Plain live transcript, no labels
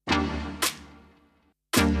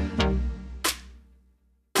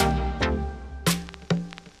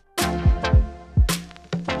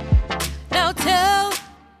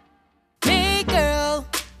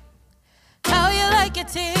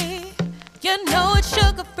You know it's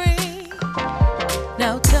sugar free.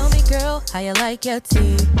 Now tell me, girl, how you like your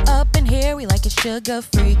tea? Up in here, we like it sugar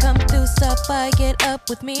free. Come through, stop by, get up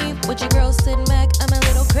with me. With your girl sitting back, I'm a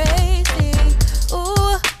little crazy.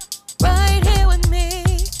 Ooh, right here with me.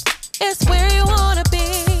 It's where you wanna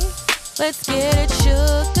be. Let's get it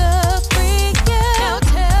sugar free, yeah. Now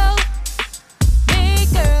tell me,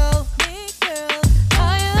 girl,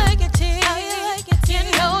 how you like your tea?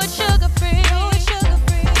 You know it's sugar free.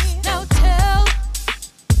 Now tell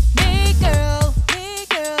me, girl,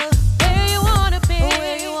 where you wanna be?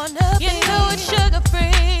 You know it's sugar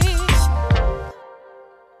free.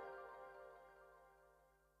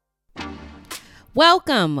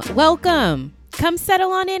 Welcome. Come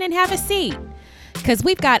settle on in and have a seat, because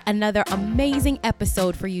we've got another amazing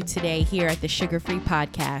episode for you today here at the Sugar Free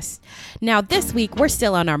Podcast. Now, this week, we're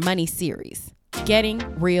still on our money series,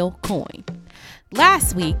 Getting Real Coin.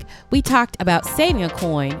 Last week, we talked about saving a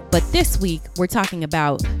coin, but this week, we're talking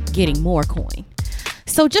about getting more coin.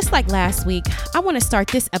 So just like last week, I want to start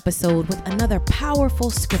this episode with another powerful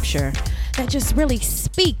scripture that just really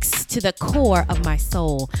speaks to the core of my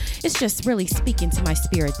soul. It's just really speaking to my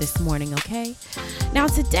spirit this morning, okay? Now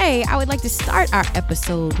today, I would like to start our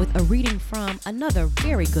episode with a reading from another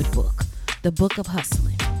very good book, the book of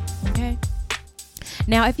Hustlin, okay?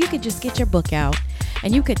 Now, if you could just get your book out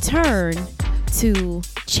and you could turn to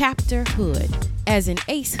chapter Hood, as in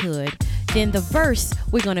Ace Hood, then the verse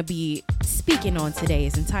we're going to be speaking on today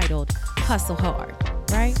is entitled Hustle Hard,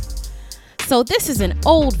 right? So this is an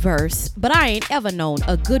old verse, but I ain't ever known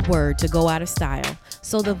a good word to go out of style.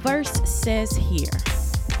 So the verse says here,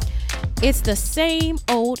 it's the same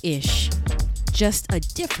old-ish, just a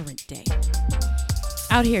different day.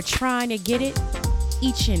 Out here trying to get it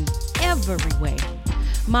each and every way.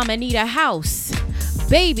 Mama need a house.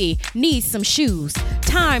 Baby needs some shoes.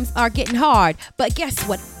 Times are getting hard, but guess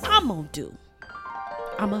what I'm gonna do?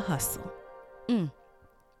 I'ma hustle.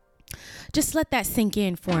 Just let that sink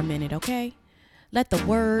in for a minute, okay? Let the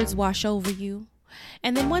words wash over you.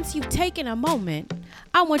 And then once you've taken a moment,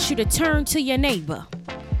 I want you to turn to your neighbor.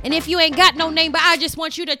 And if you ain't got no neighbor, I just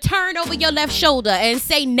want you to turn over your left shoulder and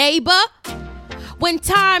say, neighbor, when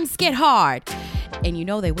times get hard, and you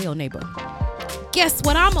know they will, neighbor, guess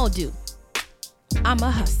what I'm gonna do? I'ma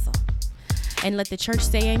hustle. And let the church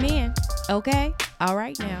say amen. Okay? All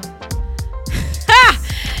right now.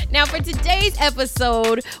 Now for today's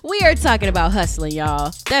episode, we are talking about hustling,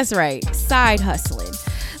 y'all. That's right, side hustling.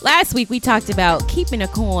 Last week we talked about keeping a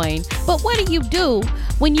coin, but what do you do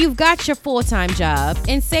when you've got your full-time job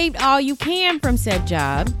and saved all you can from said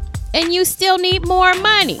job and you still need more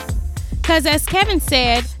money? Because as Kevin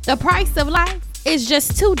said, the price of life is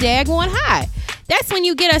just too daggone high. That's when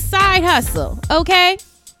you get a side hustle, okay?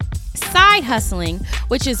 Side hustling,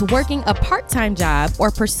 which is working a part-time job or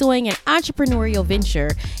pursuing an entrepreneurial venture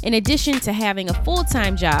in addition to having a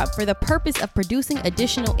full-time job for the purpose of producing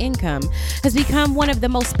additional income, has become one of the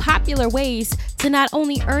most popular ways to not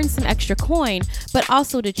only earn some extra coin, but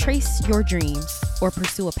also to trace your dreams or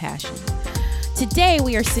pursue a passion. Today,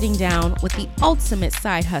 we are sitting down with the ultimate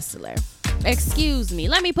side hustler. Excuse me,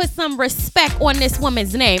 let me put some respect on this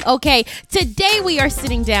woman's name, okay? Today we are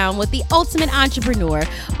sitting down with the ultimate entrepreneur,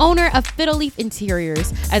 owner of Fiddle Leaf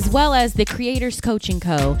Interiors, as well as the Creators Coaching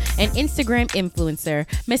Co. and Instagram influencer,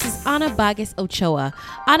 Mrs. Ana Bagas Ochoa.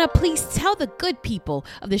 Ana, please tell the good people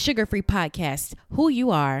of the Sugar Free Podcast who you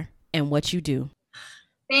are and what you do.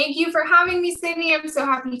 Thank you for having me, Sydney. I'm so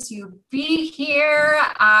happy to be here.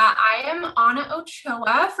 I am Ana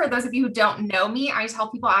Ochoa. For those of you who don't know me, I tell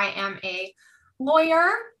people I am a lawyer,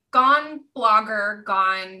 gone blogger,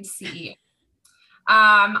 gone CEO.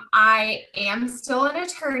 I am still an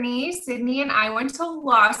attorney. Sydney and I went to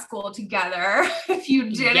law school together, if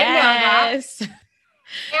you didn't know that.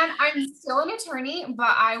 And I'm still an attorney,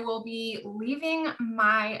 but I will be leaving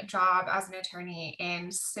my job as an attorney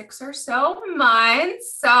in 6 or so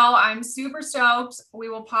months. So I'm super stoked. We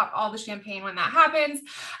will pop all the champagne when that happens.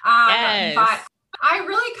 But I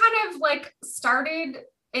really kind of like started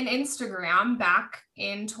an Instagram back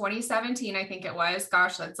in 2017, I think it was.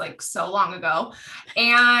 Gosh, that's like so long ago.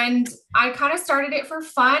 And I kind of started it for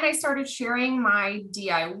fun. I started sharing my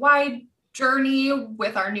DIY journey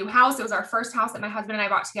with our new house. It was our first house that my husband and I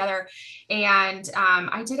bought together. And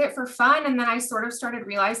I did it for fun. And then I sort of started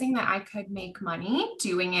realizing that I could make money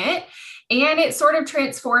doing it. And it sort of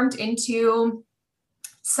transformed into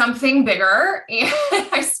something bigger. And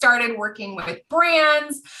I started working with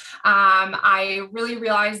brands. I really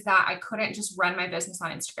realized that I couldn't just run my business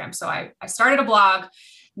on Instagram. So I started a blog.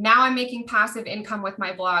 Now I'm making passive income with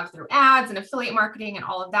my blog through ads and affiliate marketing and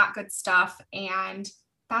all of that good stuff. And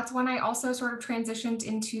that's when I also sort of transitioned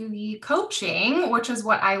into the coaching, which is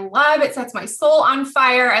what I love. It sets my soul on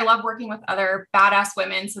fire. I love working with other badass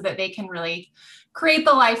women so that they can really create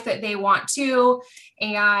the life that they want to.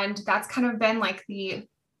 And that's kind of been like the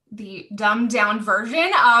dumbed down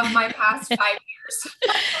version of my past 5 years.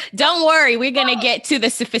 Don't worry, we're going to get to the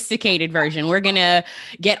sophisticated version. We're going to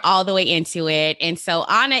get all the way into it. And so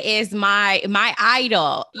Anna is my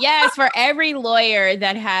idol. Yes, for every lawyer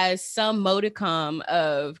that has some modicum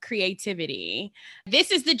of creativity.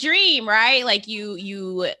 This is the dream, right? Like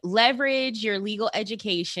you leverage your legal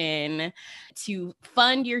education to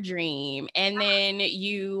fund your dream. And then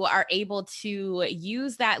you are able to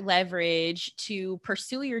use that leverage to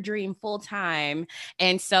pursue your dream full time.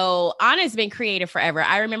 And so Anna's been creative forever.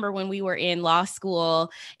 I remember when we were in law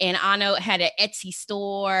school and Anna had an Etsy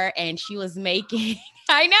store and she was making,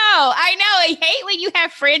 I know. I hate when you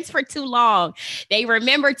have friends for too long. They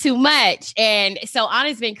remember too much. And so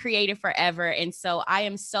Anna's been creative forever. And so I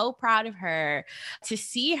am so proud of her to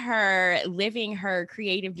see her living her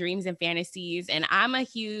creative dreams and fantasies. And I'm a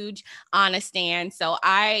huge Anna stan. So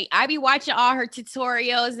I be watching all her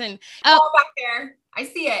tutorials and back there. I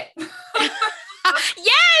see it.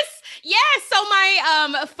 Yes. So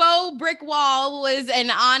my faux brick wall was an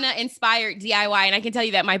Anna inspired DIY. And I can tell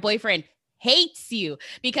you that my boyfriend hates you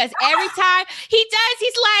because every time he does,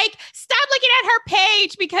 he's like, stop looking at her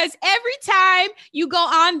page because every time you go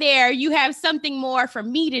on there, you have something more for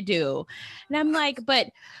me to do. And I'm like, but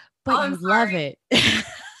you love it.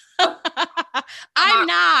 I'm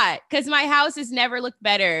not, because my house has never looked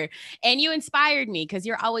better. And you inspired me because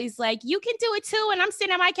you're always like, you can do it too. And I'm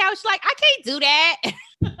sitting on my couch like, I can't do that.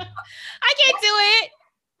 I can't do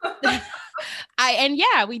it. And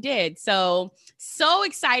yeah, we did. So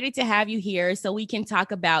excited to have you here so we can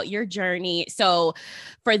talk about your journey. So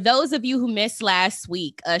for those of you who missed last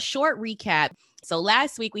week, a short recap. So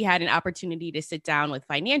last week we had an opportunity to sit down with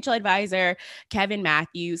financial advisor Kevin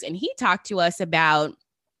Matthews, and he talked to us about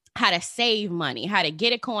how to save money, how to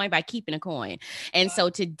get a coin by keeping a coin. And so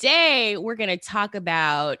today we're going to talk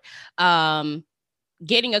about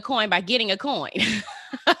getting a coin by getting a coin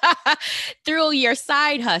through your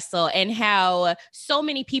side hustle, and how so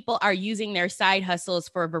many people are using their side hustles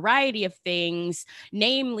for a variety of things,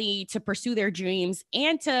 namely to pursue their dreams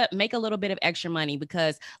and to make a little bit of extra money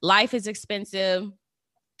because life is expensive.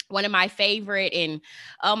 One of my favorite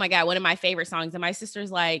songs, and my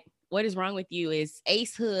sister's like, what is wrong with you is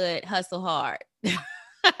Ace Hood, Hustle Hard.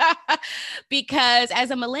 Because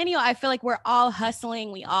as a millennial, I feel like we're all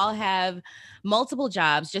hustling. We all have multiple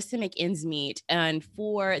jobs just to make ends meet. And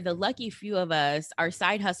for the lucky few of us, our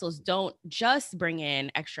side hustles don't just bring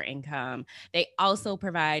in extra income. They also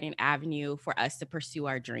provide an avenue for us to pursue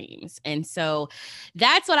our dreams. And so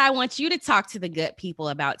that's what I want you to talk to the good people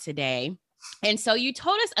about today. And so you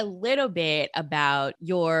told us a little bit about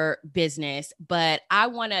your business, but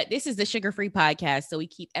this is the Sugar Free podcast, so we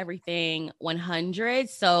keep everything 100.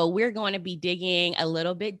 So we're going to be digging a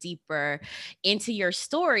little bit deeper into your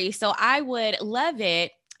story. So I would love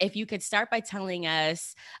it if you could start by telling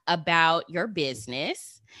us about your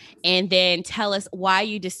business and then tell us why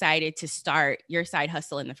you decided to start your side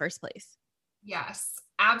hustle in the first place. Yes,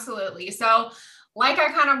 absolutely. So like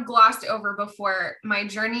I kind of glossed over before, my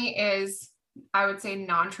journey is, I would say,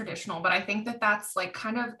 non-traditional, but I think that that's like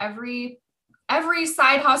kind of every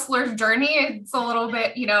side hustler's journey. It's a little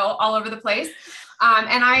bit, all over the place.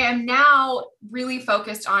 And I am now really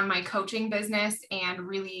focused on my coaching business and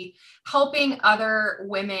really helping other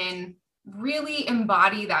women really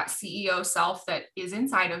embody that CEO self that is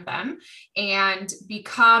inside of them and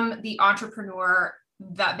become the entrepreneur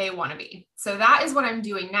that they want to be. So that is what I'm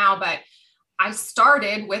doing now. But I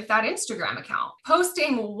started with that Instagram account,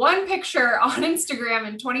 posting one picture on Instagram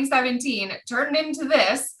in 2017, turned into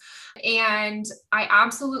this. And I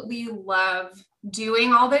absolutely love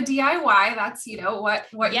doing all the DIY. That's,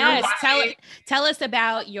 what yes, tell us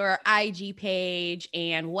about your IG page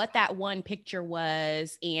and what that one picture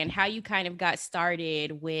was and how you kind of got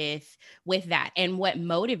started with that and what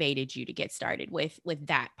motivated you to get started with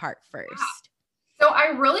that part first. So I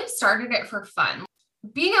really started it for fun.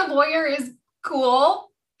 Being a lawyer is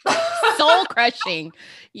cool. Soul crushing.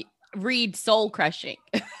 Read soul crushing.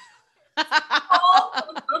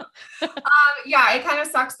 Yeah, it kind of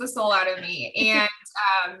sucks the soul out of me. And,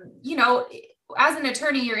 as an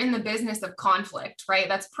attorney, you're in the business of conflict, right?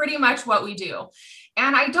 That's pretty much what we do.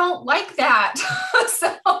 And I don't like that. So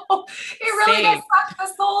it really does suck the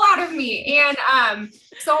soul out of me. And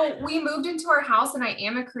so we moved into our house, and I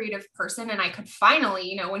am a creative person, and I could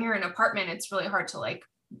finally, when you're in an apartment, it's really hard to like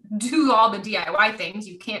do all the DIY things.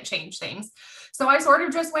 You can't change things. So I sort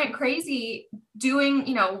of just went crazy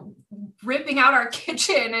doing, ripping out our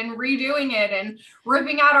kitchen and redoing it, and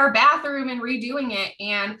ripping out our bathroom and redoing it.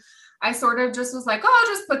 And I sort of just was like, oh,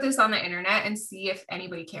 I'll just put this on the internet and see if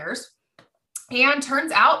anybody cares. And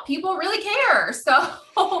turns out people really care.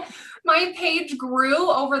 So my page grew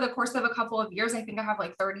over the course of a couple of years. I think I have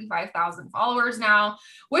like 35,000 followers now,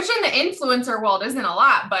 which in the influencer world isn't a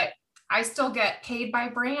lot, but I still get paid by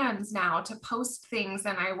brands now to post things.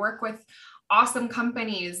 And I work with awesome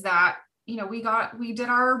companies that, we did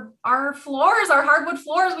our floors, our hardwood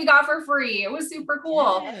floors we got for free. It was super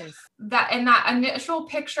cool. Yes. That initial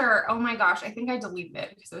picture, oh my gosh, I think I deleted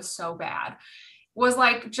it because it was so bad. Was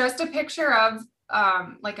like just a picture of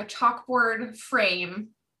like a chalkboard frame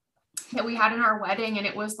that we had in our wedding. And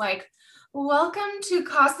it was like, welcome to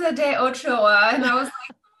Casa de Ochoa. And I was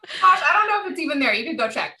like, gosh, I don't know if it's even there. You could go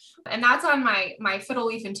check. And that's on my Fiddle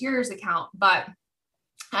Leaf Interiors account. But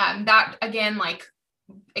that again, like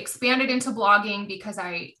expanded into blogging because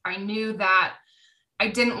I knew that I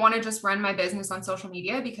didn't want to just run my business on social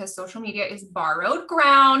media, because social media is borrowed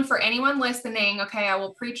ground. For anyone listening, okay, I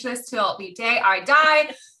will preach this till the day I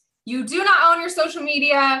die. You do not own your social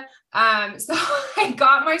media. So I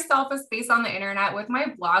got myself a space on the internet with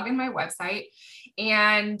my blog and my website.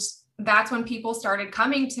 And that's when people started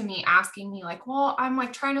coming to me asking me like, well, I'm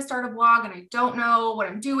like trying to start a blog and I don't know what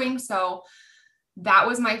I'm doing. So that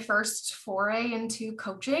was my first foray into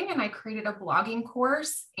coaching, and I created a blogging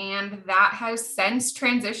course, and that has since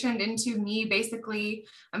transitioned into me. Basically,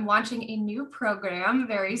 I'm launching a new program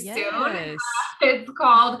very soon. It's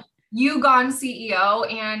called You Gone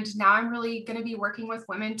CEO. And now I'm really going to be working with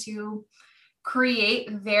women to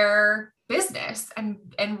create their business and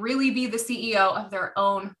really be the CEO of their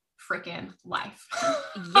own freaking life.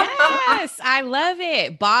 Yes, I love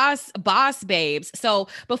it. Boss babes. So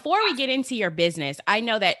before we get into your business, I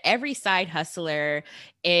know that every side hustler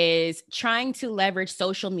is trying to leverage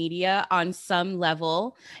social media on some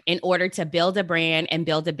level in order to build a brand and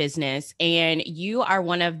build a business. And you are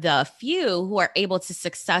one of the few who are able to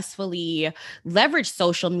successfully leverage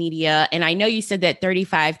social media. And I know you said that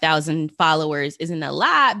 35,000 followers isn't a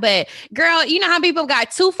lot, but girl, you know how people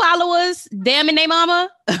got 2 followers, them and their mama?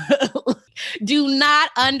 Do not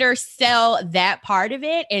undersell that part of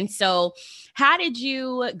it. And so how did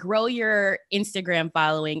you grow your Instagram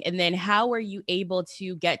following? And then how were you able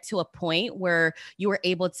to get to a point where you were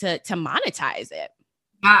able to monetize it?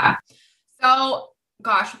 Yeah. So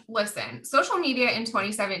gosh, listen, social media in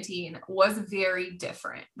 2017 was very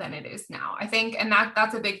different than it is now. I think, and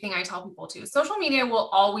that's a big thing I tell people too. Social media will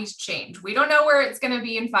always change. We don't know where it's going to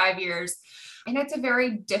be in 5 years. And it's a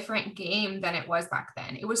very different game than it was back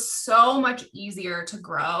then. It was so much easier to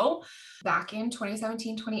grow back in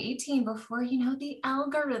 2017, 2018, before, the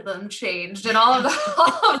algorithm changed and all of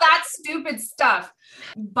that stupid stuff.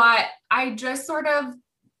 But I just sort of,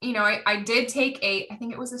 I did take I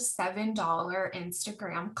think it was a $7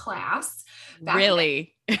 Instagram class.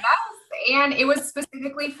 Really? Yes. And it was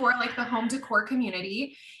specifically for like the home decor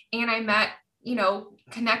community. And I met,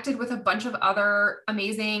 connected with a bunch of other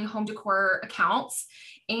amazing home decor accounts.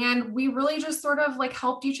 And we really just sort of like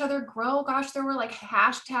helped each other grow. Gosh, there were like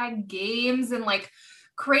hashtag games and like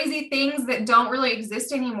crazy things that don't really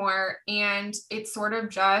exist anymore. And it sort of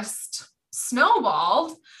just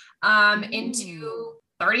snowballed into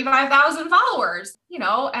 35,000 followers,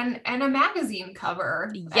 and a magazine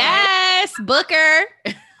cover. Yes, Booker.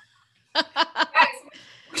 Yes,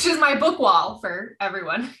 which is my book wall for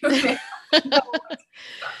everyone.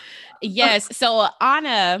 Yes. So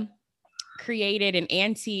Anna created an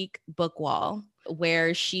antique book wall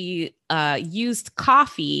where she used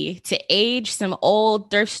coffee to age some old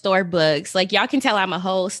thrift store books. Like y'all can tell I'm a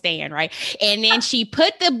whole stan, right? And then she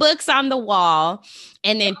put the books on the wall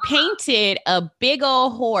and then painted a big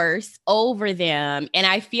old horse over them. And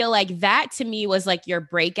I feel like that to me was like your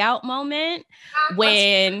breakout moment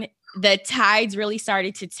when the tides really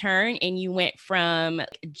started to turn and you went from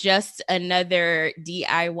just another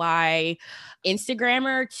DIY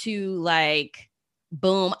Instagrammer to like,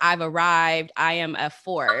 boom, I've arrived. I am a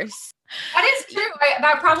force. That is true.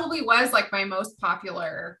 That probably was like my most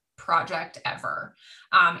popular project ever.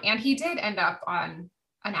 And he did end up on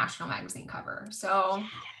a national magazine cover. So yes.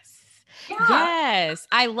 Yeah. Yes,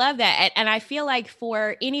 I love that. And I feel like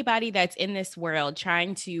for anybody that's in this world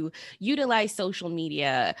trying to utilize social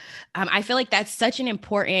media, I feel like that's such an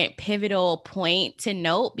important pivotal point to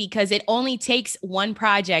note because it only takes one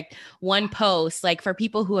project, one post. Like for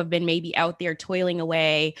people who have been maybe out there toiling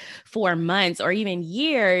away for months or even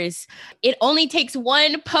years, it only takes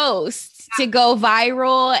one post to go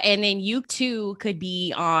viral. And then you too could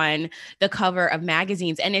be on the cover of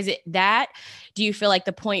magazines. And is it that? Do you feel like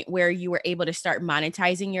the point where you were able to start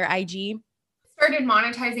monetizing your IG? Started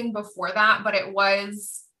monetizing before that, but it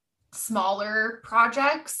was smaller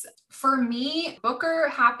projects. For me, Booker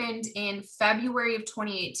happened in February of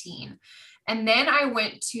 2018. And then I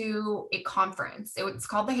went to a conference. It's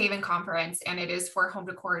called the Haven Conference, and it is for home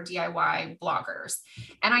decor DIY bloggers.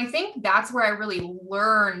 And I think that's where I really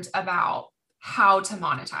learned about how to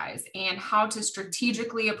monetize and how to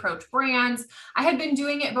strategically approach brands. I had been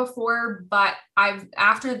doing it before, but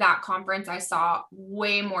after that conference, I saw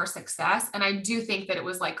way more success. And I do think that it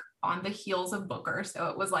was like on the heels of Booker. So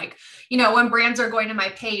it was like, when brands are going to my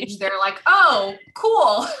page, they're like, oh,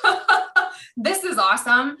 cool. This is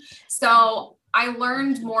awesome. So I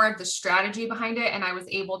learned more of the strategy behind it. And I was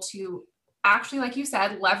able to actually, like you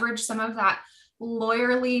said, leverage some of that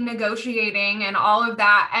lawyerly negotiating and all of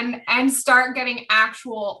that and start getting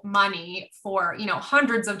actual money for,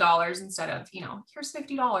 hundreds of dollars instead of, here's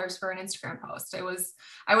 $50 for an Instagram post.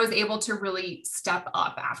 I was able to really step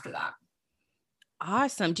up after that.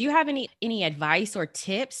 Awesome. Do you have any advice or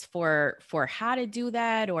tips for how to do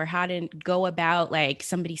that or how to go about like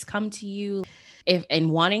somebody's come to you and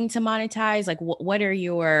wanting to monetize? Like what are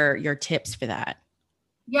your tips for that?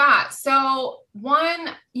 Yeah. So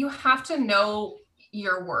one, you have to know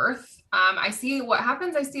your worth. I see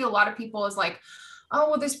a lot of people is like,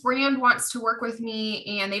 oh, well, this brand wants to work with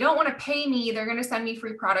me and they don't want to pay me. They're going to send me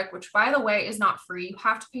free product, which by the way, is not free. You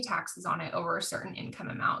have to pay taxes on it over a certain income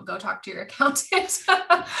amount. Go talk to your accountant.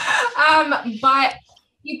 But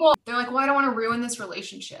people, they're like, well, I don't want to ruin this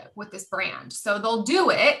relationship with this brand. So they'll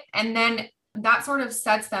do it. And then that sort of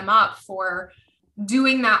sets them up for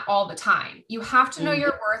doing that all the time. You have to know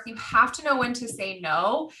your worth. You have to know when to say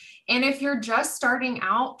no. And if you're just starting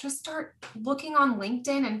out, just start looking on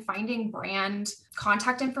LinkedIn and finding brand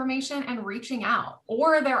contact information and reaching out.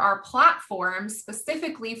 Or there are platforms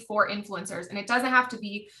specifically for influencers. And it doesn't have to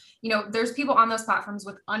be, there's people on those platforms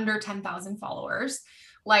with under 10,000 followers,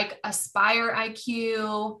 like Aspire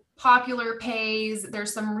IQ, Popular Pays.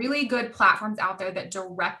 There's some really good platforms out there that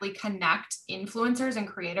directly connect influencers and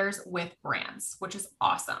creators with brands, which is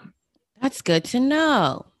awesome. That's good to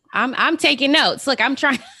know. I'm taking notes. Look, I'm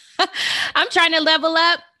trying to level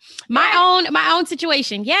up my own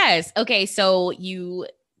situation. Yes. Okay. So you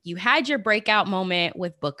had your breakout moment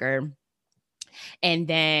with Booker. And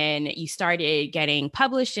then you started getting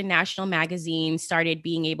published in national magazines, started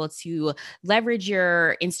being able to leverage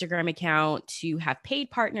your Instagram account to have paid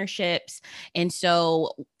partnerships. And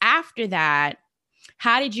so after that,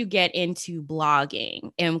 how did you get into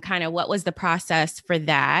blogging and kind of what was the process for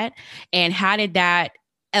that? And how did that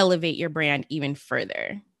elevate your brand even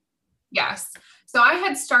further? Yes. So I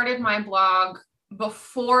had started my blog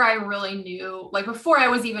before I really knew, like before I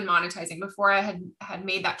was even monetizing, before I had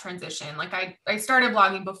made that transition. Like I started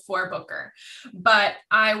blogging before Booker, but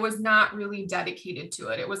I was not really dedicated to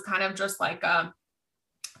it. It was kind of just like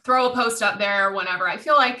throw a post up there whenever I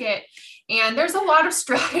feel like it. And there's a lot of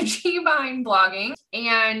strategy behind blogging.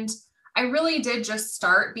 And I really did just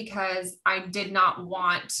start because I did not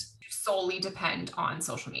want to solely depend on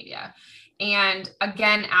social media. And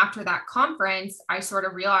again, after that conference, I sort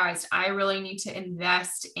of realized I really need to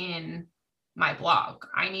invest in my blog.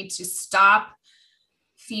 I need to stop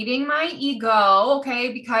feeding my ego,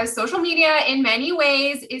 okay? Because social media in many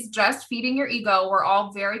ways is just feeding your ego. We're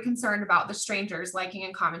all very concerned about the strangers liking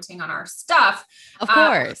and commenting on our stuff. Of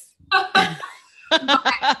course. But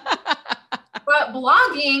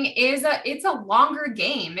blogging it's a longer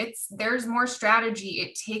game. There's more strategy.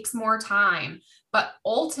 It takes more time. But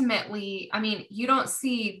ultimately, I mean, you don't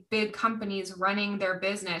see big companies running their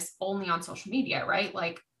business only on social media, right?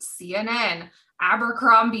 Like CNN,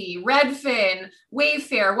 Abercrombie, Redfin,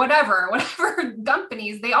 Wayfair, whatever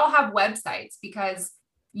companies, they all have websites because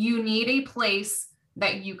you need a place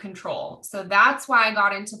that you control. So that's why I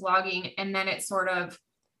got into blogging. And then it sort of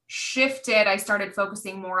shifted. I started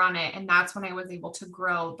focusing more on it. And that's when I was able to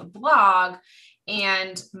grow the blog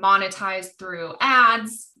and monetize through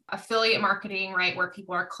ads, affiliate marketing, right? Where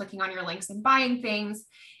people are clicking on your links and buying things.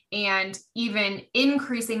 and even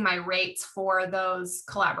increasing my rates for those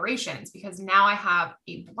collaborations, because now I have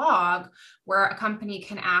a blog where a company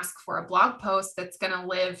can ask for a blog post that's going to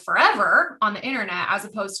live forever on the internet, as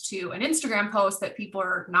opposed to an Instagram post that people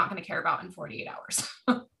are not going to care about in 48 hours.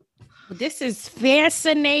 This is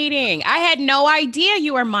fascinating. I had no idea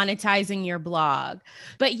you were monetizing your blog,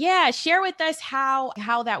 but yeah, share with us how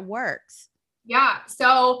that works. Yeah.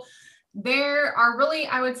 So there are really,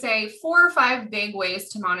 I would say, 4 or 5 big ways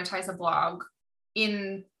to monetize a blog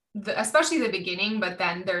especially the beginning, but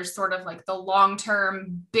then there's sort of like the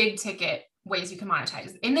long-term big ticket ways you can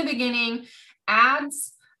monetize. In the beginning,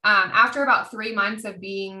 ads, after about 3 months of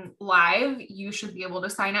being live, you should be able to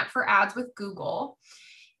sign up for ads with Google.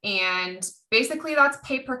 And basically that's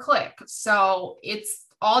pay per click. So it's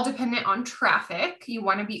all dependent on traffic. You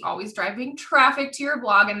want to be always driving traffic to your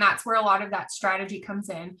blog, and that's where a lot of that strategy comes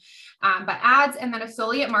in. But ads and then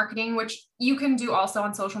affiliate marketing, which you can do also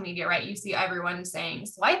on social media, right? You see everyone saying,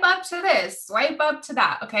 swipe up to this, swipe up to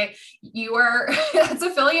that. Okay. That's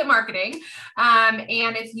affiliate marketing. And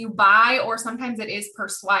if you buy, or sometimes it is per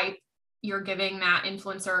swipe, you're giving that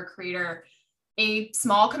influencer or creator a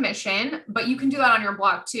small commission, but you can do that on your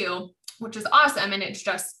blog too, which is awesome. And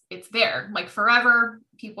it's there like forever.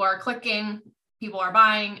 People are clicking, people are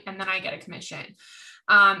buying, and then I get a commission.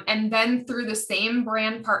 And then through the same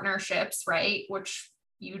brand partnerships, right, which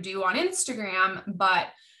you do on Instagram, but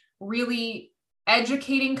really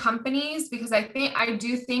educating companies, because I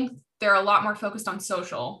do think they're a lot more focused on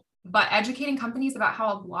social, but educating companies about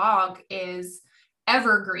how a blog is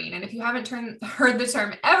evergreen. And if you haven't heard the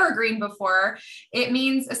term evergreen before, it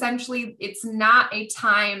means essentially it's not a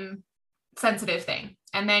time sensitive thing.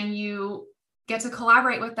 And then you get to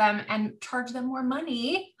collaborate with them and charge them more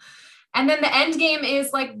money. And then the end game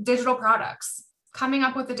is like digital products, coming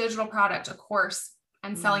up with a digital product, a course,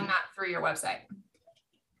 and selling that through your website.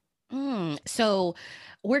 So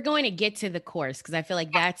we're going to get to the course, because I feel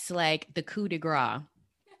like that's like the coup de grace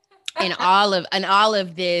in all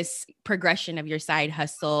of this progression of your side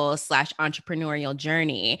hustle / entrepreneurial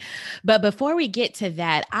journey. But before we get to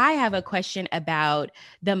that, I have a question about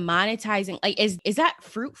the monetizing. Like, is that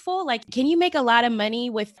fruitful? Like, can you make a lot of money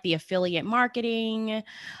with the affiliate marketing,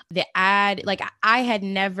 the ad? Like, I had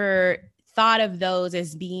never thought of those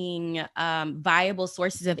as being viable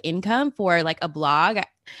sources of income for like a blog.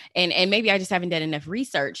 And maybe I just haven't done enough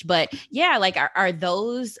research, but yeah, like are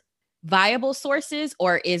those viable sources,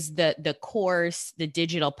 or is the course, the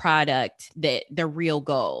digital product, the real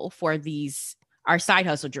goal for our side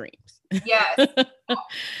hustle dreams? Yes.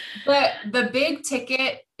 The big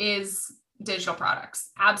ticket is digital products.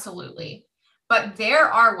 Absolutely. But there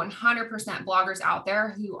are 100% bloggers out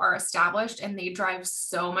there who are established and they drive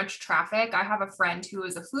so much traffic. I have a friend who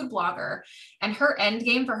is a food blogger, and her end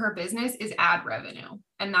game for her business is ad revenue,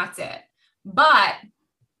 and that's it. But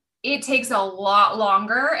it takes a lot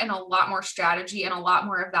longer and a lot more strategy and a lot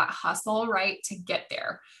more of that hustle, right, to get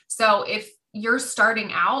there. So if you're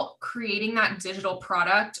starting out, creating that digital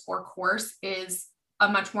product or course is a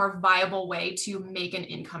much more viable way to make an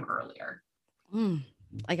income earlier.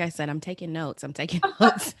 Like I said, I'm taking notes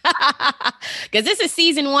because this is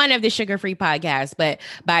season 1 of the Sugar Free podcast. But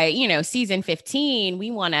by, season 15,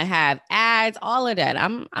 we want to have ads, all of that.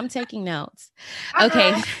 I'm taking notes.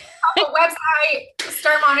 Okay. A website,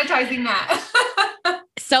 start monetizing that.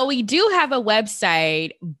 So we do have a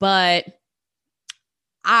website, but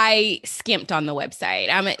I skimped on the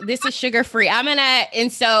website. This is Sugar Free.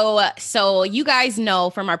 So you guys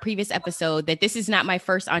know from our previous episode that this is not my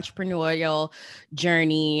first entrepreneurial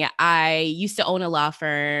journey. I used to own a law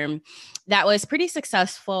firm that was pretty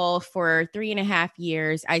successful for 3.5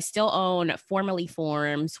 years. I still own Formally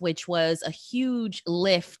Forms, which was a huge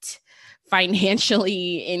lift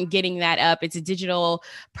financially in getting that up. It's a digital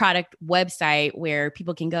product website where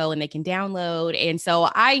people can go and they can download. And so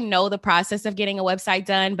I know the process of getting a website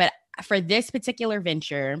done, but for this particular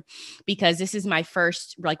venture, because this is my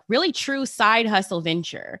first like really true side hustle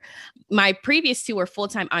venture, my previous 2 were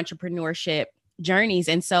full-time entrepreneurship journeys.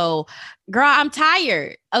 And so, girl, I'm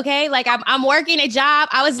tired. Okay. Like I'm working a job.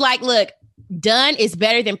 I was like, look, done is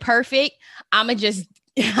better than perfect. I'm gonna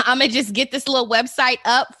just get this little website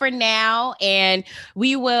up for now, and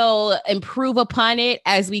we will improve upon it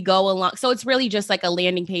as we go along. So it's really just like a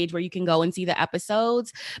landing page where you can go and see the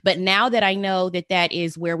episodes. But now that I know that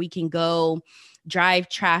is where we can go drive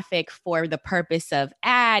traffic for the purpose of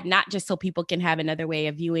ad, not just so people can have another way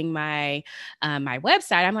of viewing my my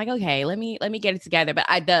website, I'm like, okay, let me get it together. But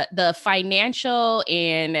the financial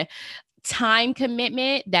and time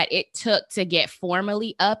commitment that it took to get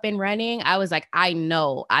formally up and running, I was like, I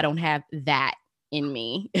know I don't have that in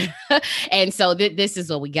me. And so this is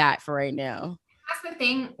what we got for right now. That's the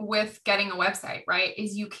thing with getting a website, right?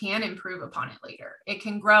 Is you can improve upon it later. It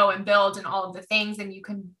can grow and build and all of the things, and you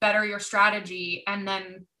can better your strategy and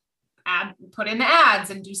then put in the ads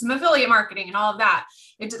and do some affiliate marketing and all of that.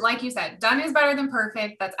 It, like you said, done is better than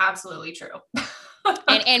perfect. That's absolutely true.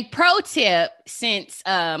 And pro tip, since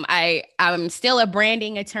I'm still a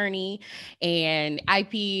branding attorney and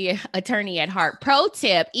IP attorney at heart, pro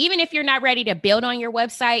tip, even if you're not ready to build on your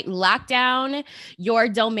website, lock down your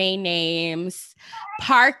domain names,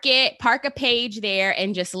 park a page there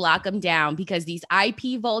and just lock them down, because these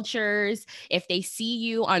IP vultures, if they see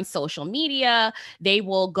you on social media, they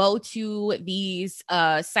will go to these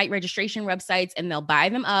site registration websites and they'll buy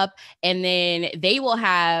them up, and then they will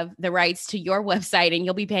have the rights to your website and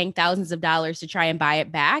you'll be paying thousands of dollars to try and buy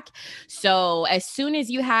it back. So as soon as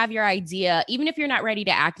you have your idea, even if you're not ready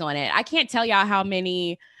to act on it, I can't tell y'all how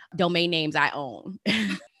many domain names I own.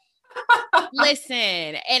 Listen,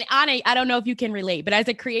 and Anna, I don't know if you can relate, but as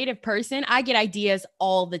a creative person, I get ideas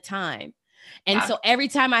all the time. And so every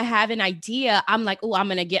time I have an idea, I'm like, oh, I'm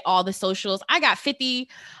going to get all the socials. I got 50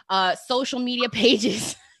 social media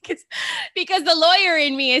pages because the lawyer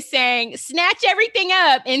in me is saying, snatch everything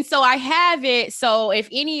up. And so I have it. So if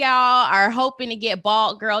any of y'all are hoping to get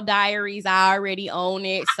Bald Girl Diaries, I already own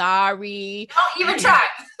it. Sorry. Don't even try.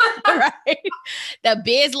 Right. The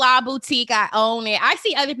Biz Law Boutique, I own it. I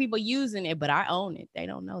see other people using it, but I own it. They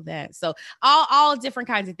don't know that. So all different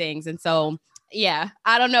kinds of things. And so, yeah,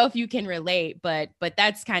 I don't know if you can relate, but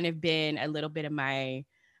that's kind of been a little bit of my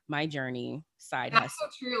journey. Side hustle.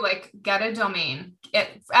 That's so true. Like, get a domain.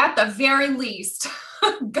 At the very least,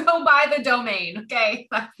 go buy the domain. Okay.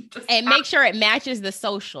 And make sure it matches the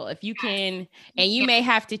social. If you can, and you may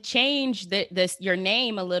have to change your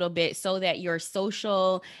name a little bit so that your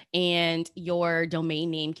social and your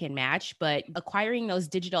domain name can match. But acquiring those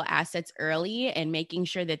digital assets early and making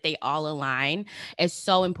sure that they all align is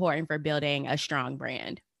so important for building a strong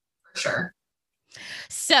brand. For sure.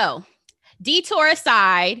 So, detour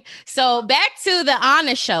aside, so back to the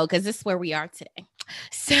Anna show, because this is where we are today.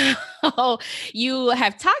 So you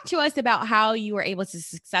have talked to us about how you were able to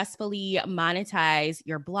successfully monetize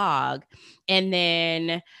your blog, and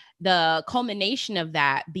then the culmination of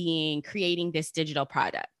that being creating this digital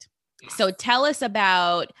product. So tell us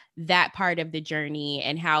about that part of the journey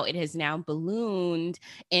and how it has now ballooned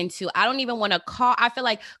into, I don't even want to I feel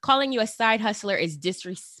like calling you a side hustler is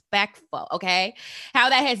disrespectful, okay? How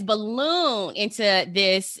that has ballooned into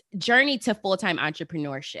this journey to full-time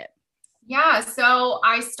entrepreneurship. Yeah, so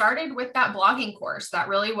I started with that blogging course. That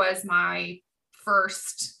really was my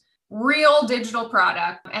first real digital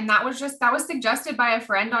product. And that was suggested by a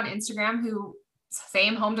friend on Instagram who,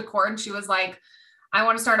 same home decor, and she was like, I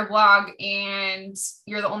want to start a blog and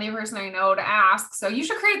you're the only person I know to ask, so you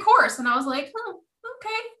should create a course. And I was like, oh,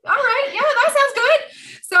 okay. All right. Yeah, that sounds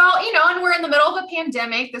good. So, and we're in the middle of a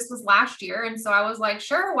pandemic. This was last year. And so I was like,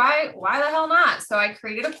 sure, why the hell not? So I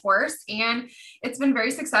created a course and it's been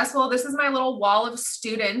very successful. This is my little wall of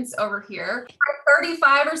students over here.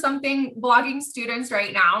 35 or something blogging students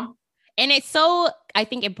right now. And it's so, I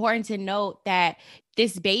think, important to note that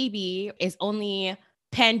this baby is only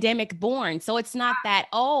pandemic born. So it's not that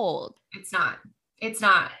old. It's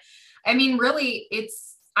not. I mean, really,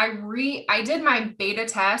 I did my beta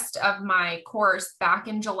test of my course back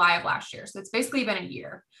in July of last year. So it's basically been a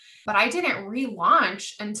year, but I didn't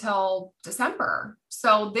relaunch until December.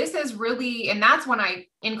 So this is really, and that's when I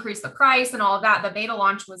increased the price and all of that. The beta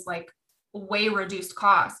launch was like way reduced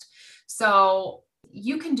cost. So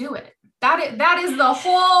you can do it. That is the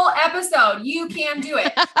whole episode. You can do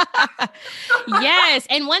it. Yes.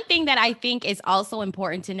 And one thing that I think is also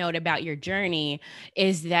important to note about your journey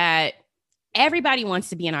is that everybody wants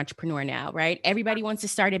to be an entrepreneur now, right? Everybody wants to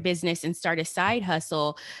start a business and start a side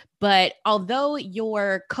hustle. But although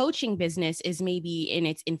your coaching business is maybe in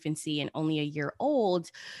its infancy and only a year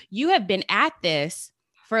old, you have been at this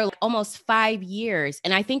for almost 5 years.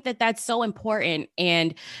 And I think that that's so important.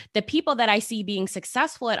 And the people that I see being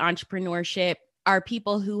successful at entrepreneurship are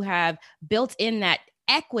people who have built in that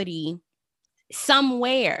equity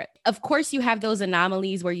somewhere. Of course, you have those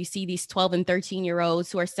anomalies where you see these 12 and 13-year-olds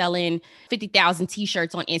who are selling 50,000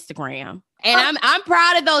 t-shirts on Instagram. And I'm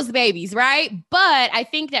proud of those babies, right? But I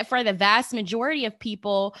think that for the vast majority of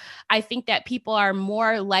people, I think that people are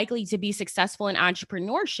more likely to be successful in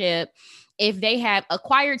entrepreneurship if they have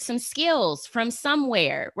acquired some skills from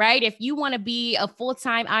somewhere, right? If you want to be a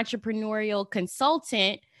full-time entrepreneurial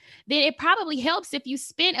consultant, then it probably helps if you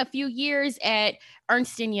spent a few years at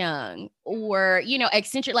Ernst & Young or,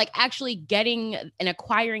 Accenture, like actually getting and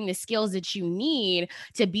acquiring the skills that you need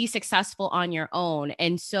to be successful on your own.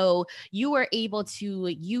 And so you were able to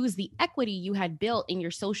use the equity you had built in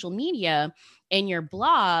your social media and your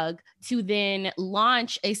blog to then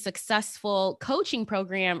launch a successful coaching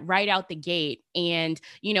program right out the gate. And,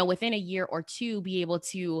 within a year or two, be able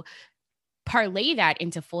to parlay that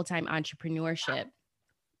into full-time entrepreneurship.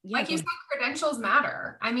 Yeah, like you said, credentials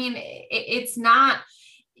matter. I mean, it's not,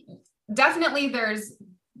 definitely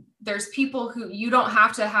there's people who you don't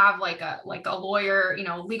have to have like a lawyer,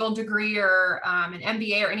 legal degree or an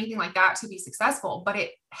MBA or anything like that to be successful, but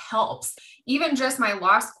it helps. Even just my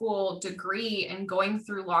law school degree and going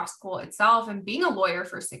through law school itself and being a lawyer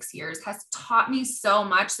for 6 years has taught me so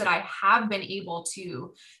much that I have been able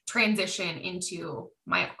to transition into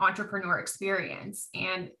my entrepreneur experience.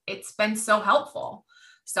 And it's been so helpful.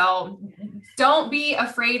 So don't be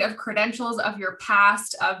afraid of credentials, of your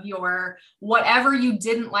past, of your whatever you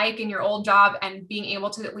didn't like in your old job, and being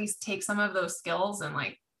able to at least take some of those skills and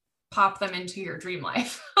like pop them into your dream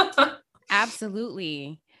life.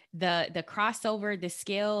 Absolutely. The crossover, the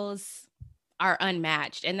skills are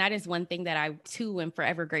unmatched. And that is one thing that I too am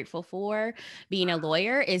forever grateful for being a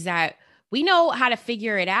lawyer, is that we know how to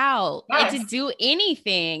figure it out and to do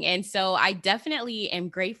anything. And so I definitely am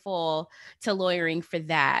grateful to lawyering for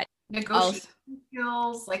that. Negotiation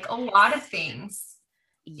skills, like a lot of things.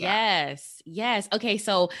 Yes. Okay.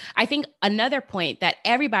 So I think another point that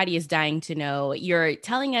everybody is dying to know, you're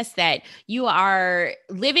telling us that you are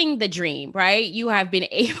living the dream, right? You have been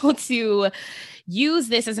able to use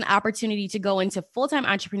this as an opportunity to go into full-time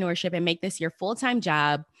entrepreneurship and make this your full-time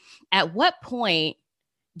job. At what point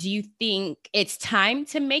do you think it's time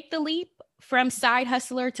to make the leap from side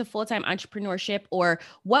hustler to full-time entrepreneurship? Or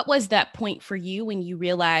what was that point for you when you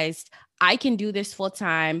realized I can do this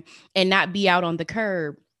full-time and not be out on the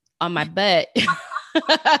curb on my butt,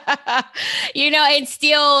 and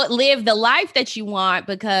still live the life that you want?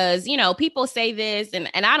 Because, people say this and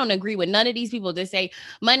I don't agree with none of these people that say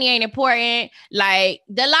money ain't important. Like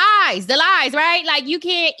the lies, right? Like you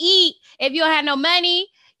can't eat if you don't have no money.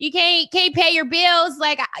 You can't pay your bills.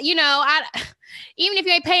 Like, even if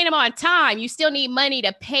you ain't paying them on time, you still need money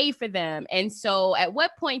to pay for them. And so at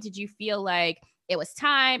what point did you feel like it was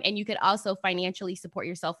time and you could also financially support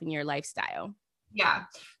yourself in your lifestyle? Yeah.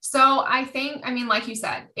 So I think, like you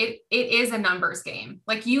said, it is a numbers game.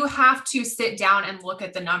 Like you have to sit down and look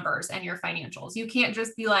at the numbers and your financials. You can't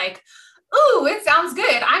just be like, ooh, it sounds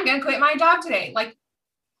good, I'm going to quit my job today. Like,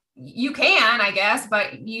 you can, I guess,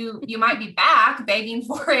 but you might be back begging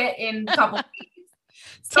for it in a couple weeks.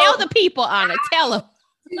 So, tell the people, Anna, tell them.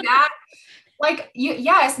 That, like,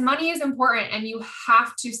 yes, money is important and you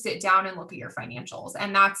have to sit down and look at your financials.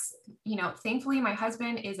 And that's, thankfully my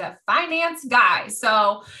husband is a finance guy.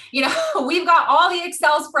 So, we've got all the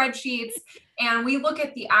Excel spreadsheets and we look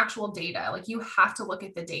at the actual data. Like you have to look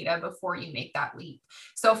at the data before you make that leap.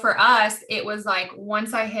 So for us, it was like,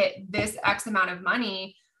 once I hit this X amount of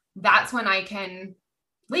money, that's when I can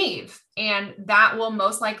leave. And that will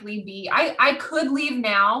most likely be, I could leave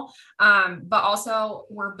now. But also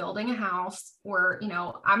we're building a house.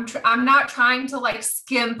 I'm not trying to like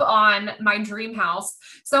skimp on my dream house.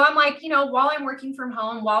 So I'm like, while I'm working from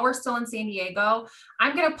home, while we're still in San Diego,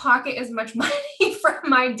 I'm going to pocket as much money from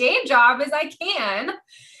my day job as I can.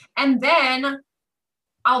 And then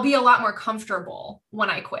I'll be a lot more comfortable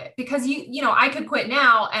when I quit, because I could quit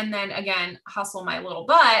now and then again, hustle my little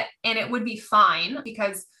butt and it would be fine,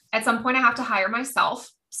 because at some point I have to hire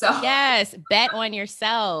myself. So yes, bet on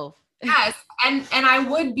yourself. Yes. And I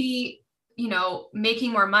would be,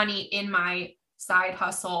 making more money in my side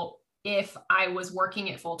hustle if I was working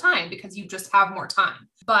it full time, because you just have more time.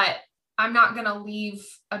 But I'm not going to leave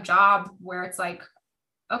a job where it's like,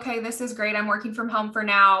 okay, this is great, I'm working from home for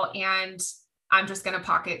now, and I'm just going to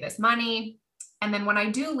pocket this money. And then when I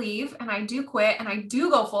do leave and I do quit and I do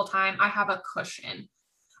go full time, I have a cushion.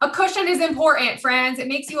 A cushion is important, friends. It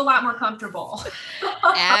makes you a lot more comfortable.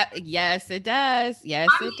 Yes, it does. Yes,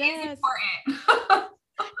 it does. Important.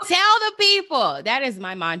 Tell the people. That is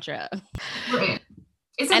my mantra.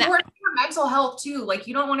 It's important for your mental health too. Like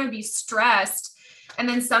you don't want to be stressed and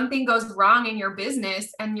then something goes wrong in your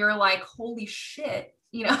business and you're like, holy shit,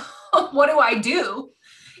 what do I do?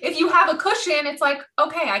 If you have a cushion, it's like,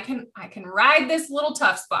 okay, I can ride this little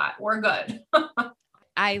tough spot. We're good.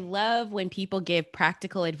 I love when people give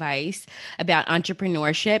practical advice about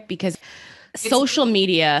entrepreneurship, because Social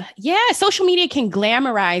media. Yeah. Social media can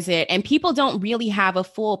glamorize it, and people don't really have a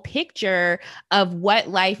full picture of what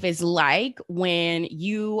life is like when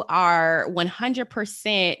you are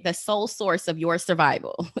 100% the sole source of your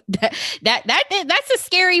survival. That's a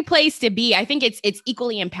scary place to be. I think it's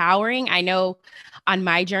equally empowering. I know on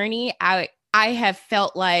my journey, I have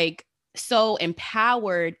felt like so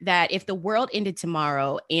empowered that if the world ended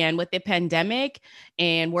tomorrow, and with the pandemic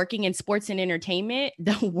and working in sports and entertainment,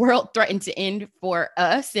 the world threatened to end for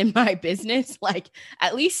us in my business like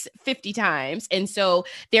at least 50 times. And so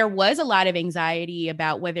there was a lot of anxiety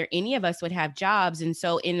about whether any of us would have jobs. And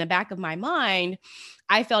so in the back of my mind,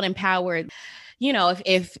 I felt empowered. You know,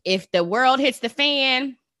 if the world hits the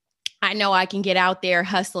fan, I know I can get out there,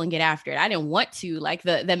 hustle, and get after it. I didn't want to, like,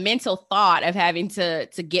 the mental thought of having to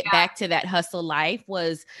get back to that hustle life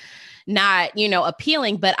was not,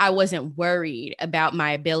 appealing, but I wasn't worried about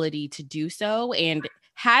my ability to do so. And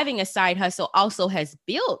having a side hustle also has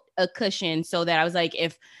built a cushion so that I was like,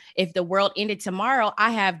 if the world ended tomorrow, I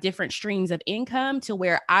have different streams of income to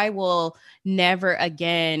where I will never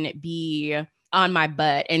again be on my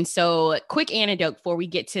butt. And so, quick anecdote before we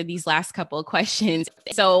get to these last couple of questions.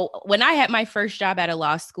 So when I had my first job at a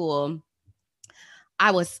law school,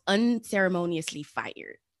 I was unceremoniously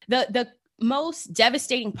fired. The most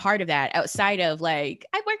devastating part of that, outside of like,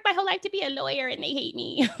 I worked my whole life to be a lawyer and they hate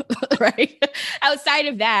me, right? Outside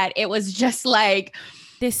of that, it was just like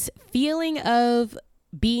this feeling of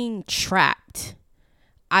being trapped.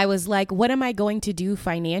 I was like, what am I going to do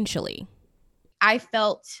financially? I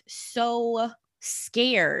felt so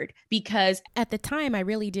scared because at the time I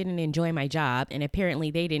really didn't enjoy my job, and apparently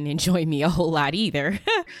they didn't enjoy me a whole lot either.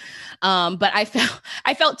 But I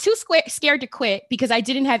felt too scared to quit because I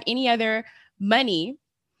didn't have any other money.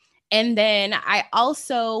 And then I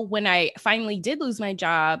also, when I finally did lose my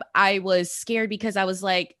job, I was scared because I was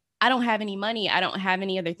like, I don't have any money. I don't have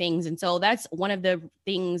any other things. And so that's one of the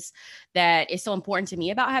things that is so important to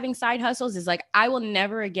me about having side hustles is like, I will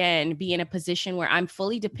never again be in a position where I'm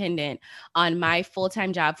fully dependent on my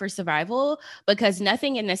full-time job for survival, because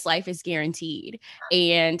nothing in this life is guaranteed.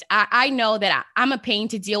 And I know that I'm a pain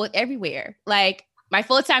to deal with everywhere. Like, my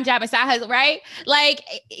full-time job and side hustle, right? Like,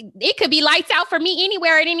 it could be lights out for me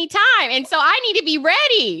anywhere at any time. And so I need to be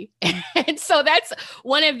ready. And so that's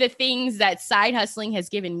one of the things that side hustling has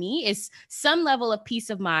given me is some level of peace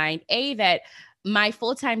of mind. That my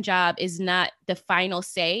full-time job is not the final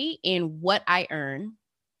say in what I earn,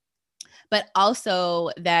 but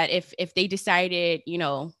also that if they decided,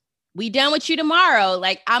 we done with you tomorrow,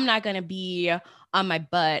 like, I'm not going to be on my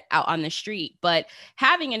butt out on the street. But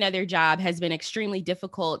having another job has been extremely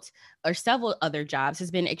difficult, or several other jobs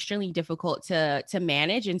has been extremely difficult to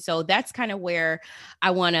manage. And so that's kind of where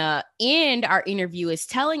I want to end our interview, is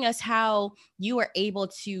telling us how you are able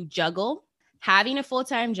to juggle having a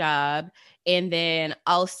full-time job and then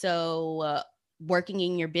also working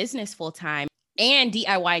in your business full-time and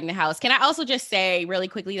DIYing the house. Can I also just say really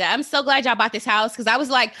quickly that I'm so glad y'all bought this house, because I was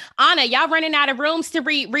like, Anna, y'all running out of rooms to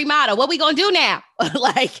remodel. What we gonna do now?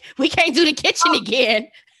 Like, we can't do the kitchen again.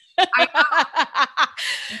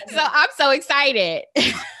 So I'm so excited.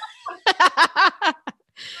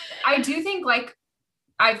 I do think, like,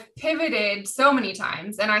 I've pivoted so many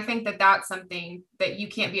times, and I think that that's something that you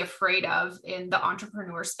can't be afraid of in the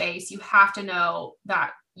entrepreneur space. You have to know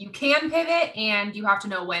that you can pivot, and you have to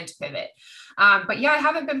know when to pivot. But yeah, I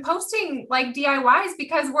haven't been posting like DIYs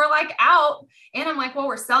because we're like out, and I'm like, well,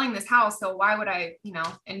 we're selling this house, so why would I,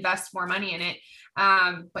 invest more money in it?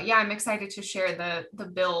 But yeah, I'm excited to share the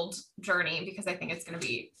build journey, because I think it's going to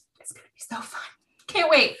be so fun.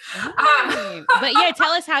 Can't wait. But yeah,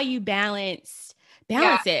 tell us how you balance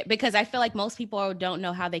it, because I feel like most people don't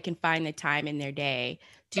know how they can find the time in their day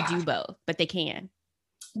to do both, but they can.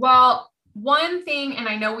 Well, one thing, and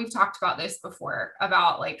I know we've talked about this before,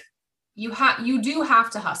 about like, you do have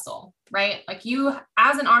to hustle, right? Like, you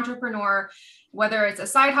as an entrepreneur, whether it's a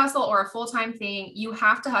side hustle or a full-time thing, you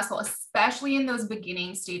have to hustle, especially in those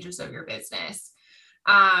beginning stages of your business.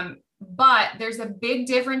 But there's a big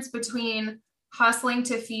difference between hustling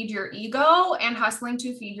to feed your ego and hustling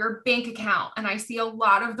to feed your bank account. And I see a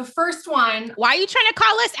lot of the first one. Why are you trying to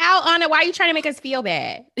call us out on it? Why are you trying to make us feel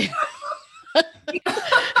bad?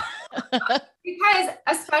 Because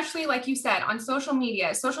especially like you said, on social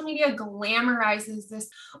media glamorizes this,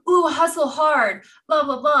 ooh, hustle hard, blah,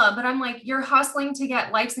 blah, blah. But I'm like, you're hustling to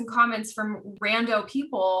get likes and comments from rando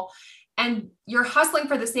people, and you're hustling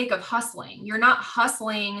for the sake of hustling. You're not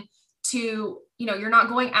hustling to, you're not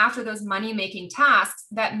going after those money-making tasks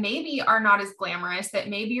that maybe are not as glamorous, that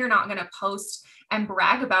maybe you're not going to post and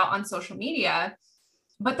brag about on social media,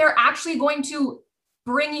 but they're actually going to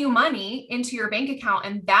bring you money into your bank account.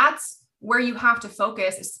 And that's where you have to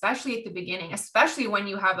focus, especially at the beginning, especially when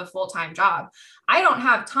you have a full-time job. I don't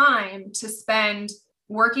have time to spend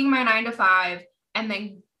working my 9 to 5 and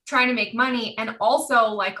then trying to make money. And also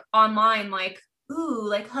like online, like, ooh,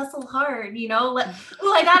 like hustle hard, you know,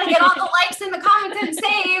 I got to get all the likes in the comments and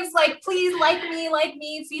saves, like, please like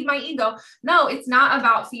me, feed my ego. No, it's not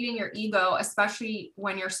about feeding your ego, especially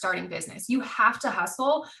when you're starting business. You have to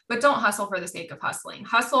hustle, but don't hustle for the sake of hustling.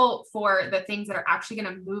 Hustle for the things that are actually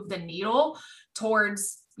going to move the needle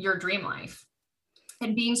towards your dream life.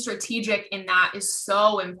 And being strategic in that is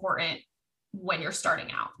so important when you're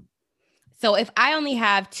starting out. So if I only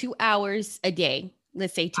have 2 hours a day,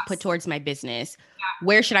 let's say, to put towards my business,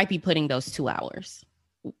 where should I be putting those 2 hours?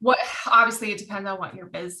 What, obviously it depends on what your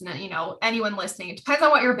business, you know, anyone listening, it depends on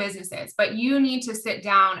what your business is, but you need to sit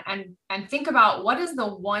down and think about what is the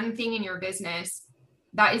one thing in your business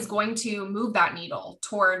that is going to move that needle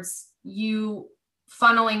towards you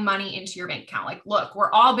funneling money into your bank account. Like, look,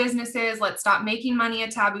 we're all businesses. Let's stop making money a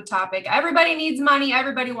taboo topic. Everybody needs money.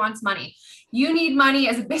 Everybody wants money. You need money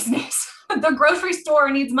as a business. The grocery store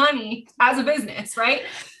needs money as a business, right?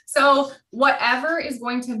 So whatever is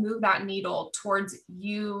going to move that needle towards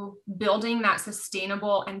you building that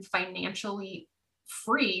sustainable and financially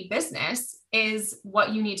free business is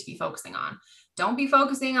what you need to be focusing on. Don't be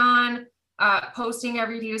focusing on posting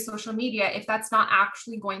every day to social media if that's not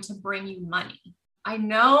actually going to bring you money. I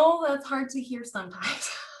know that's hard to hear sometimes.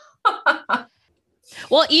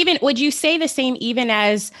 Well, even would you say the same even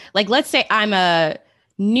as, like, let's say I'm a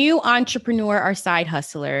new entrepreneur or side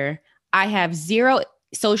hustler. I have 0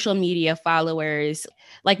 social media followers.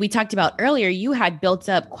 Like we talked about earlier, you had built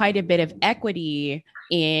up quite a bit of equity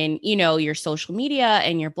in, you know, your social media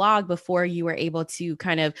and your blog before you were able to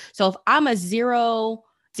kind of, so if I'm a zero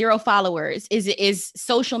followers, is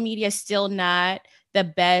social media still not the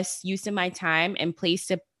best use of my time and place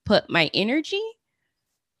to put my energy?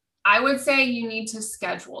 I would say you need to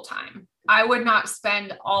schedule time. I would not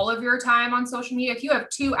spend all of your time on social media. If you have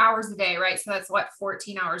 2 hours a day, right? So that's what,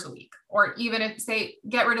 14 hours a week, or even if say,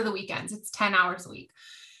 get rid of the weekends, it's 10 hours a week.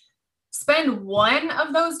 Spend one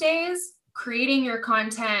of those days creating your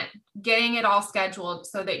content, getting it all scheduled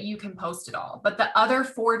so that you can post it all. But the other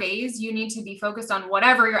 4 days, you need to be focused on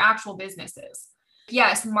whatever your actual business is.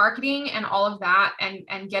 Yes, marketing and all of that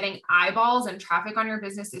and getting eyeballs and traffic on your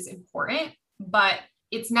business is important, but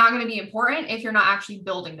it's not going to be important if you're not actually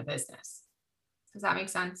building the business. Does that make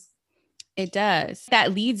sense? It does.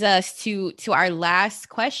 That leads us to our last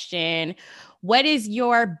question. What is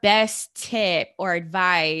your best tip or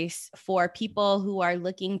advice for people who are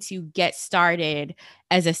looking to get started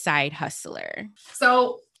as a side hustler?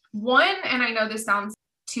 So one, and I know this sounds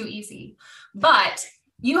too easy, but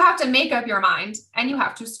you have to make up your mind and you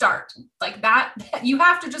have to start like that. You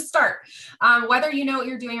have to just start, whether you know what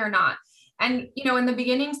you're doing or not. And, you know, in the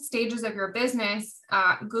beginning stages of your business,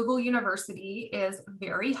 Google University is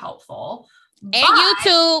very helpful. And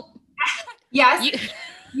YouTube. Yes,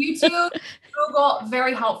 YouTube, Google,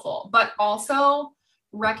 very helpful. But also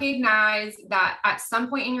recognize that at some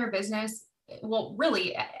point in your business, well,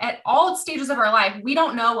 really at all stages of our life, we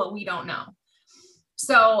don't know what we don't know.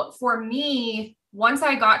 So for me, once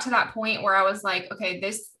I got to that point where I was like, okay,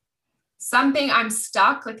 I'm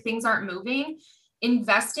stuck, like things aren't moving.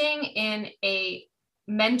 Investing in a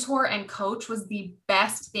mentor and coach was the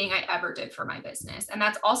best thing I ever did for my business. And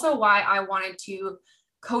that's also why I wanted to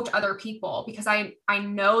coach other people, because I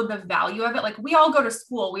know the value of it. Like we all go to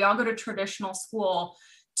school, we all go to traditional school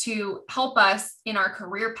to help us in our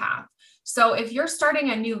career path. So if you're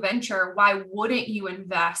starting a new venture, why wouldn't you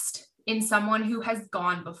invest in someone who has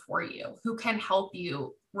gone before you, who can help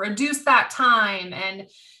you reduce that time and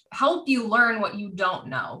help you learn what you don't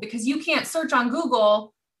know? Because you can't search on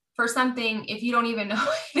Google for something if you don't even know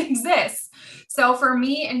it exists. So for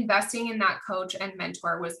me, investing in that coach and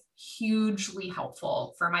mentor was hugely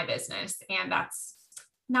helpful for my business. And that's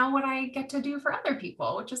now what I get to do for other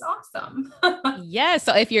people, which is awesome. Yeah.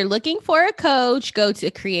 So if you're looking for a coach, go to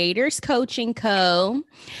Creators Coaching Co.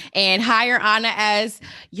 and hire Anna as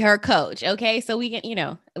your coach. Okay. So we can, you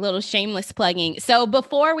know, a little shameless plugging. So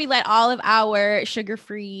before we let all of our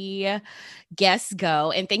sugar-free guests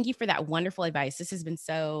go, and thank you for that wonderful advice. This has been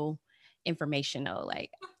so informational,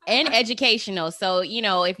 like, and educational. So, you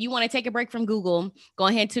know, if you want to take a break from Google, go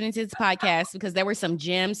ahead and tune into this podcast because there were some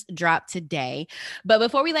gems dropped today. But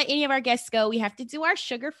before we let any of our guests go, we have to do our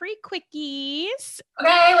sugar-free quickies.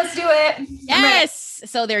 Okay, let's do it. Yes.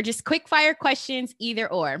 So they're just quick fire questions, either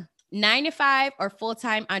or. 9 to 5 or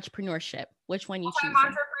full-time entrepreneurship. Which one you choose?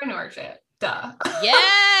 Entrepreneurship. Duh.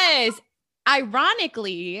 Yes.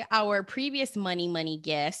 Ironically, our previous money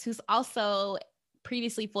guest, who's also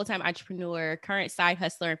previously full-time entrepreneur, current side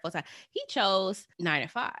hustler, and full-time, he chose 9 to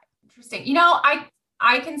 5. Interesting. You know,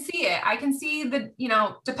 I can see it. I can see the, you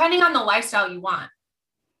know, depending on the lifestyle you want,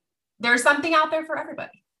 there's something out there for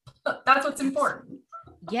everybody. That's what's important.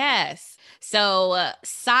 Yes. So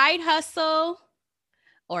side hustle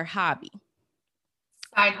or hobby?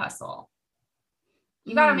 Side hustle.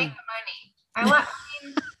 You got to make the money.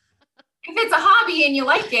 If it's a hobby and you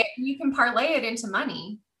like it, you can parlay it into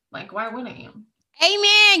money. Like, why wouldn't you?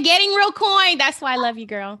 Amen. Getting real coin. That's why I love you,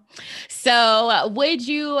 girl. So would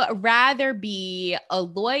you rather be a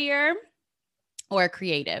lawyer or a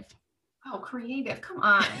creative? Oh, creative. Come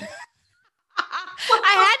on.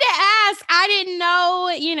 I had to ask. I didn't know.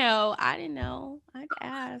 I had to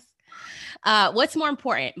ask. What's more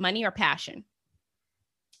important, money or passion?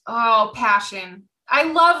 Oh, passion. I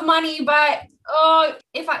love money, but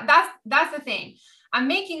that's the thing. I'm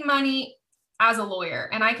making money as a lawyer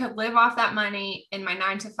and I could live off that money in my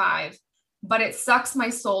 9 to 5, but it sucks my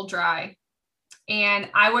soul dry. And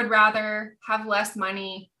I would rather have less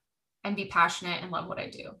money and be passionate and love what I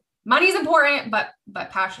do. Money's important, but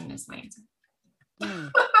passion is my answer.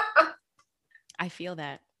 I feel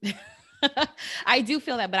that. I do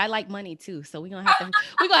feel that, but I like money too. So we're gonna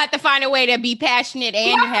have to find a way to be passionate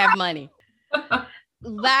and have money.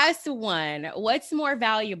 Last one. What's more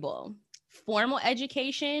valuable? Formal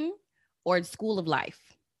education or school of life?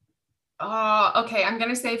 Oh, okay. I'm going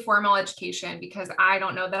to say formal education because I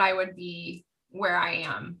don't know that I would be where I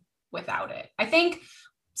am without it. I think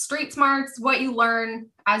street smarts, what you learn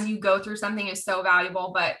as you go through something is so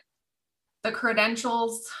valuable, but the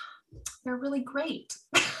credentials, they're really great.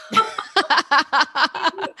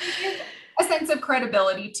 A sense of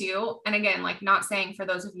credibility too. And again, like not saying for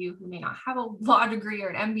those of you who may not have a law degree or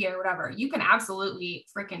an MBA or whatever, you can absolutely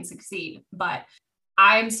freaking succeed. But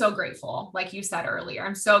I'm so grateful. Like you said earlier,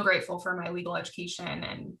 I'm so grateful for my legal education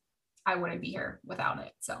and I wouldn't be here without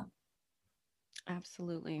it. So.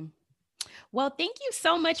 Absolutely. Well, thank you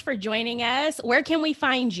so much for joining us. Where can we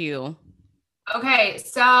find you? Okay.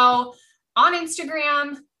 So on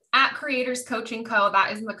Instagram, at Creators Coaching Co.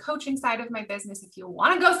 That is in the coaching side of my business. If you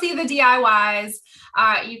want to go see the DIYs,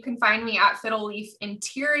 you can find me at Fiddle Leaf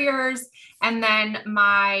Interiors. And then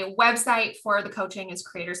my website for the coaching is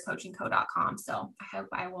creatorscoachingco.com. So I hope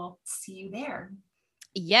I will see you there.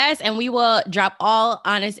 Yes. And we will drop all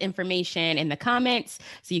honest information in the comments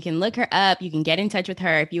so you can look her up. You can get in touch with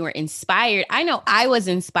her if you were inspired. I know I was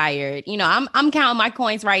inspired. You know, I'm counting my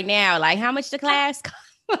coins right now. Like how much the class cost?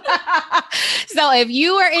 So if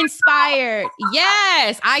you are inspired,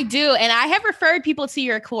 yes, I do. And I have referred people to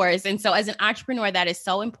your course. And so as an entrepreneur, that is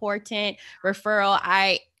so important. Referral.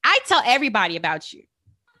 I tell everybody about you.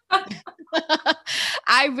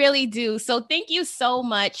 I really do. So thank you so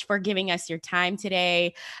much for giving us your time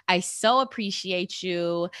today. I so appreciate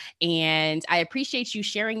you. And I appreciate you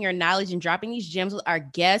sharing your knowledge and dropping these gems with our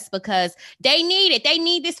guests because they need it. They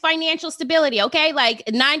need this financial stability. Okay. Like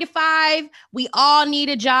 9 to 5, we all need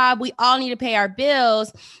a job. We all need to pay our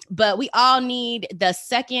bills, but we all need the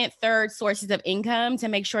second, third sources of income to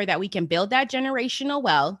make sure that we can build that generational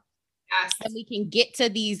wealth. Yes. And we can get to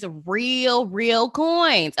these real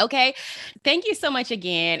coins. Okay. Thank you so much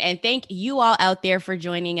again. And thank you all out there for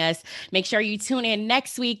joining us. Make sure you tune in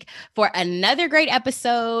next week for another great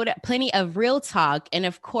episode, plenty of real talk, and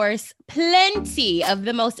of course, plenty of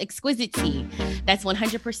the most exquisite tea. That's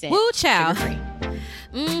 100%. Woo chow.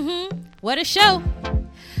 Mm-hmm. What a show.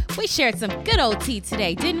 We shared some good old tea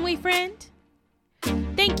today, didn't we, friend?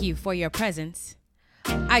 Thank you for your presence.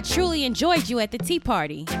 I truly enjoyed you at the tea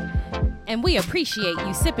party. And we appreciate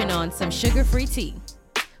you sipping on some sugar-free tea.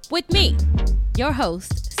 With me, your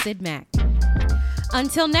host, Sid Mack.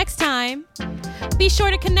 Until next time, be sure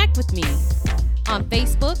to connect with me on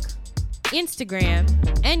Facebook, Instagram,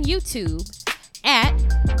 and YouTube at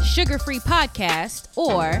Sugar Free Podcast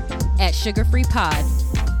or at Sugar Free Pod.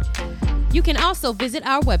 You can also visit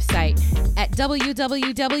our website at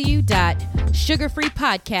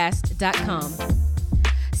www.sugarfreepodcast.com.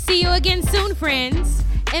 See you again soon, friends.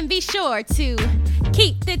 And be sure to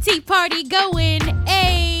keep the tea party going,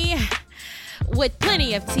 with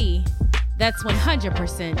plenty of tea that's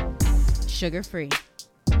 100% sugar-free.